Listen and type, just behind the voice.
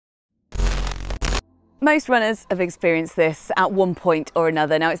Most runners have experienced this at one point or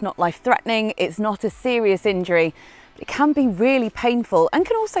another. Now, it's not life-threatening, it's not a serious injury, but it can be really painful and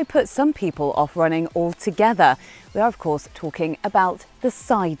can also put some people off running altogether. We are, of course, talking about the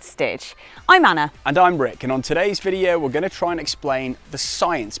side stitch. I'm Anna. And I'm Rick, and on today's video we're going to try and explain the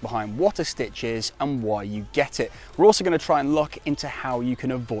science behind what a stitch is and why you get it. We're also going to try and look into how you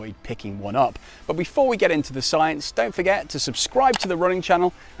can avoid picking one up. But before we get into the science, don't forget to subscribe to the running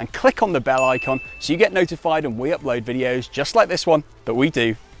channel and click on the bell icon so you get notified when we upload videos just like this one that we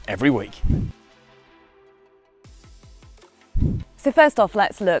do every week. So first off,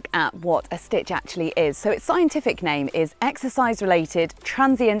 let's look at what a stitch actually is. So its scientific name is exercise-related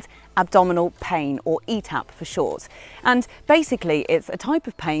transient abdominal pain, or ETAP for short. And basically it's a type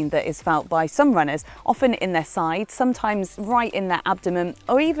of pain that is felt by some runners, often in their side, sometimes right in their abdomen,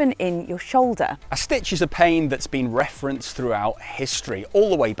 or even in your shoulder. A stitch is a pain that's been referenced throughout history,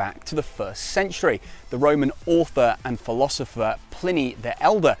 all the way back to the 1st century. The Roman author and philosopher Pliny the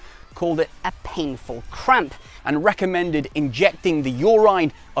Elder called it a painful cramp and recommended injecting the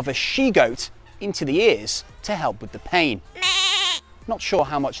urine of a she-goat into the ears to help with the pain. Not sure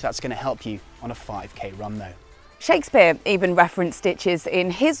how much that's going to help you on a 5k run though. Shakespeare even referenced stitches in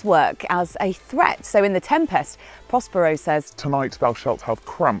his work as a threat. So in The Tempest, Prospero says, "Tonight thou shalt have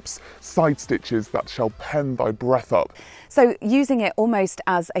cramps, side stitches that shall pen thy breath up." So using it almost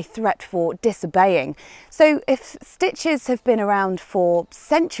as a threat for disobeying. So if stitches have been around for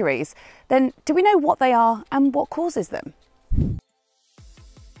centuries, then do we know what they are and what causes them?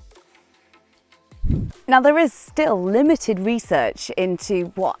 Now, there is still limited research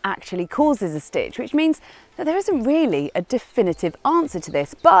into what actually causes a stitch, which means that there isn't really a definitive answer to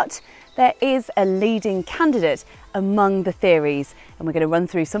this, but there is a leading candidate among the theories, and we're going to run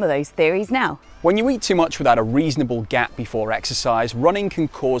through some of those theories now. When you eat too much without a reasonable gap before exercise, running can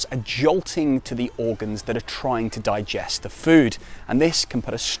cause a jolting to the organs that are trying to digest the food, and this can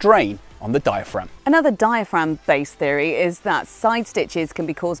put a strain on the diaphragm. Another diaphragm-based theory is that side stitches can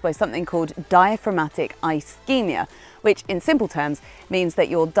be caused by something called diaphragmatic ischemia, which in simple terms means that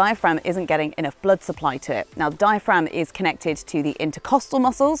your diaphragm isn't getting enough blood supply to it. Now, the diaphragm is connected to the intercostal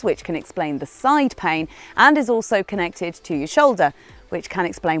muscles, which can explain the side pain, and is also connected to your shoulder, which can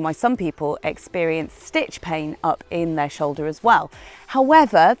explain why some people experience stitch pain up in their shoulder as well.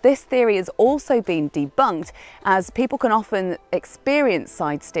 However, this theory has also been debunked, as people can often experience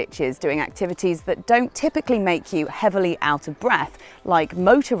side stitches doing activities that don't typically make you heavily out of breath, like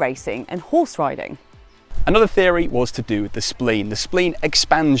motor racing and horse riding. Another theory was to do with the spleen. The spleen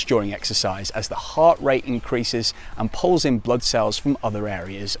expands during exercise as the heart rate increases and pulls in blood cells from other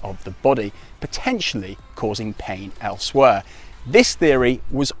areas of the body, potentially causing pain elsewhere. This theory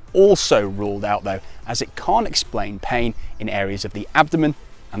was also ruled out though, as it can't explain pain in areas of the abdomen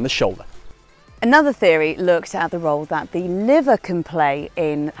and the shoulder. Another theory looked at the role that the liver can play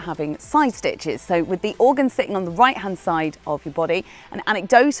in having side stitches. So with the organ sitting on the right-hand side of your body, and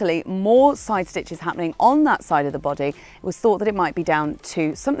anecdotally more side stitches happening on that side of the body, it was thought that it might be down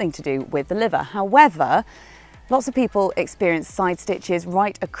to something to do with the liver. However, lots of people experience side stitches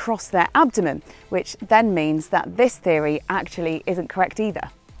right across their abdomen, which then means that this theory actually isn't correct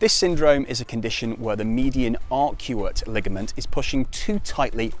either. This syndrome is a condition where the median arcuate ligament is pushing too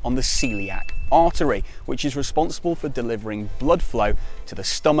tightly on the celiac artery, which is responsible for delivering blood flow to the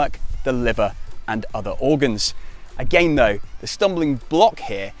stomach, the liver, and other organs. Again though, the stumbling block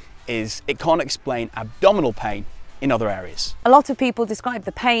here is it can't explain abdominal pain in other areas. A lot of people describe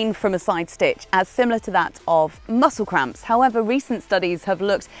the pain from a side stitch as similar to that of muscle cramps. However, recent studies have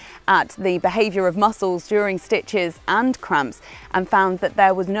looked at the behaviour of muscles during stitches and cramps and found that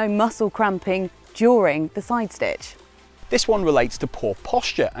there was no muscle cramping during the side stitch. This one relates to poor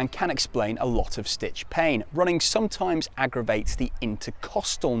posture and can explain a lot of stitch pain. Running sometimes aggravates the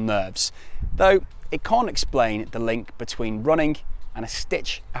intercostal nerves, though it can't explain the link between running and a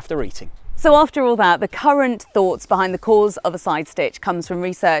stitch after eating. So after all that, the current thoughts behind the cause of a side stitch comes from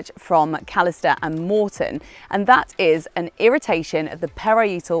research from Callister and Morton, and that is an irritation of the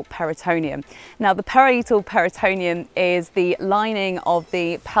parietal peritoneum. Now, the parietal peritoneum is the lining of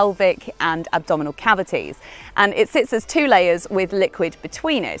the pelvic and abdominal cavities, and it sits as two layers with liquid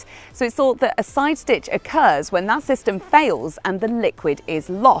between it. So it's thought that a side stitch occurs when that system fails and the liquid is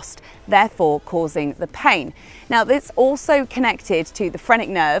lost, therefore causing the pain. Now, it's also connected to the phrenic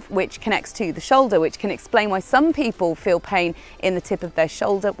nerve, which connects to the shoulder, which can explain why some people feel pain in the tip of their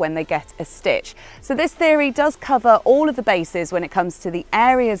shoulder when they get a stitch. So this theory does cover all of the bases when it comes to the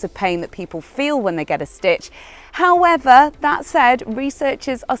areas of pain that people feel when they get a stitch. However, that said,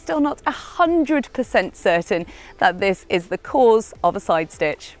 researchers are still not 100% certain that this is the cause of a side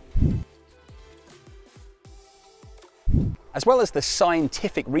stitch. As well as the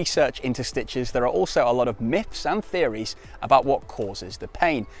scientific research into stitches, there are also a lot of myths and theories about what causes the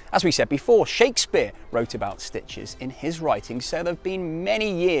pain. As we said before, Shakespeare wrote about stitches in his writings, so there have been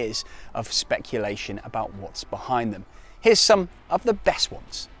many years of speculation about what's behind them. Here's some of the best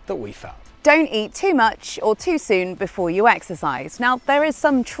ones that we found. Don't eat too much or too soon before you exercise. Now, there is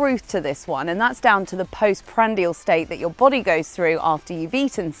some truth to this one, and that's down to the postprandial state that your body goes through after you've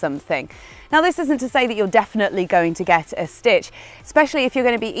eaten something. Now, this isn't to say that you're definitely going to get a stitch, especially if you're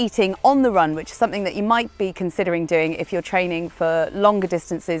going to be eating on the run, which is something that you might be considering doing if you're training for longer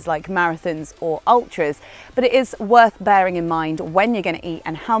distances like marathons or ultras. But it is worth bearing in mind when you're going to eat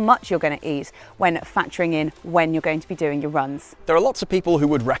and how much you're going to eat when factoring in when you're going to be doing your runs. There are lots of people who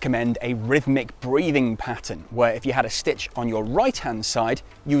would recommend a rhythmic breathing pattern, where if you had a stitch on your right hand side,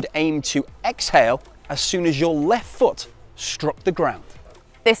 you'd aim to exhale as soon as your left foot struck the ground.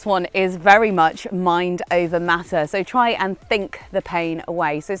 This one is very much mind over matter, so try and think the pain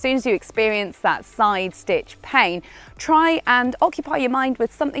away. So as soon as you experience that side stitch pain, try and occupy your mind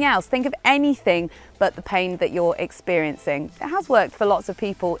with something else. Think of anything but the pain that you're experiencing. It has worked for lots of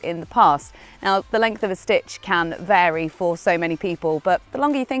people in the past. Now, the length of a stitch can vary for so many people, but the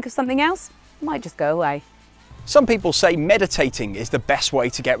longer you think of something else, it might just go away. Some people say meditating is the best way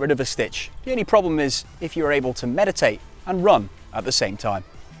to get rid of a stitch. The only problem is if you're able to meditate and run at the same time.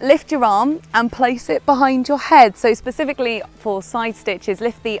 Lift your arm and place it behind your head. So specifically for side stitches,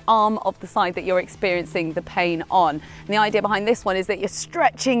 lift the arm of the side that you're experiencing the pain on. And the idea behind this one is that you're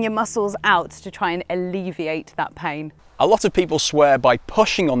stretching your muscles out to try and alleviate that pain. A lot of people swear by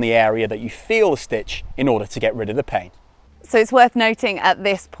pushing on the area that you feel the stitch in order to get rid of the pain. So it's worth noting at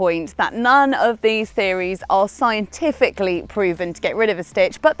this point that none of these theories are scientifically proven to get rid of a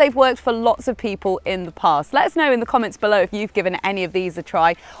stitch, but they've worked for lots of people in the past. Let us know in the comments below if you've given any of these a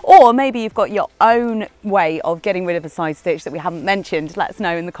try, or maybe you've got your own way of getting rid of a side stitch that we haven't mentioned. Let us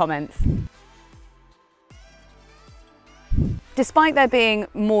know in the comments. Despite there being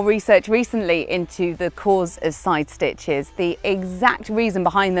more research recently into the cause of side stitches, the exact reason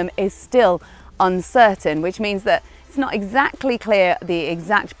behind them is still uncertain, which means that it's not exactly clear the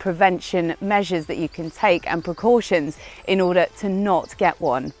exact prevention measures that you can take and precautions in order to not get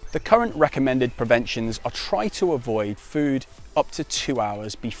one. The current recommended preventions are try to avoid food up to 2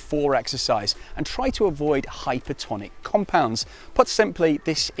 hours before exercise and try to avoid hypertonic compounds. Put simply,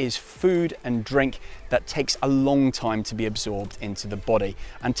 this is food and drink that takes a long time to be absorbed into the body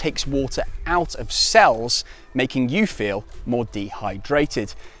and takes water out of cells, making you feel more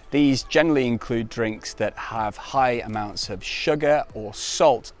dehydrated. These generally include drinks that have high amounts of sugar or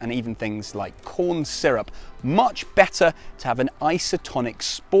salt, and even things like corn syrup. Much better to have an isotonic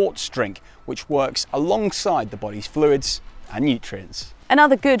sports drink, which works alongside the body's fluids and nutrients.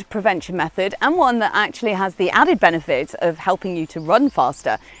 Another good prevention method, and one that actually has the added benefit of helping you to run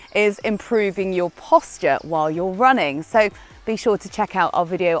faster, is improving your posture while you're running. So be sure to check out our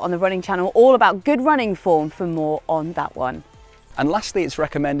video on the running channel all about good running form for more on that one. And lastly, it's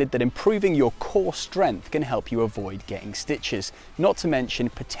recommended that improving your core strength can help you avoid getting stitches, not to mention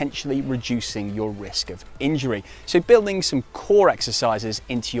potentially reducing your risk of injury. So building some core exercises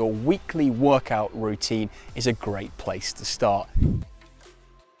into your weekly workout routine is a great place to start.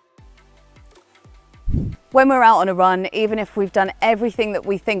 When we're out on a run, even if we've done everything that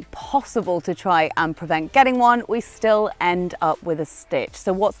we think possible to try and prevent getting one, we still end up with a stitch.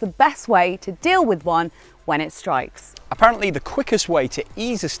 So what's the best way to deal with one when it strikes? Apparently, the quickest way to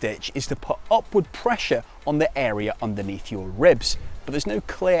ease a stitch is to put upward pressure on the area underneath your ribs, but there's no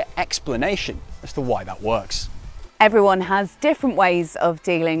clear explanation as to why that works. Everyone has different ways of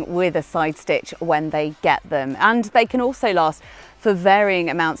dealing with a side stitch when they get them, and they can also last for varying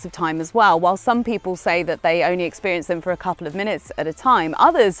amounts of time as well. While some people say that they only experience them for a couple of minutes at a time,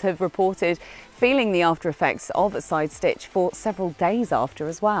 others have reported feeling the after effects of a side stitch for several days after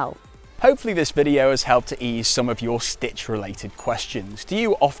as well. Hopefully this video has helped to ease some of your stitch related questions. Do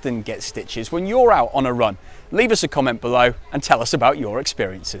you often get stitches when you're out on a run? Leave us a comment below and tell us about your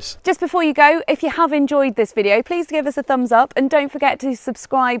experiences. Just before you go, if you have enjoyed this video, please give us a thumbs up and don't forget to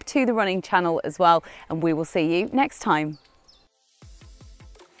subscribe to the running channel as well, and we will see you next time.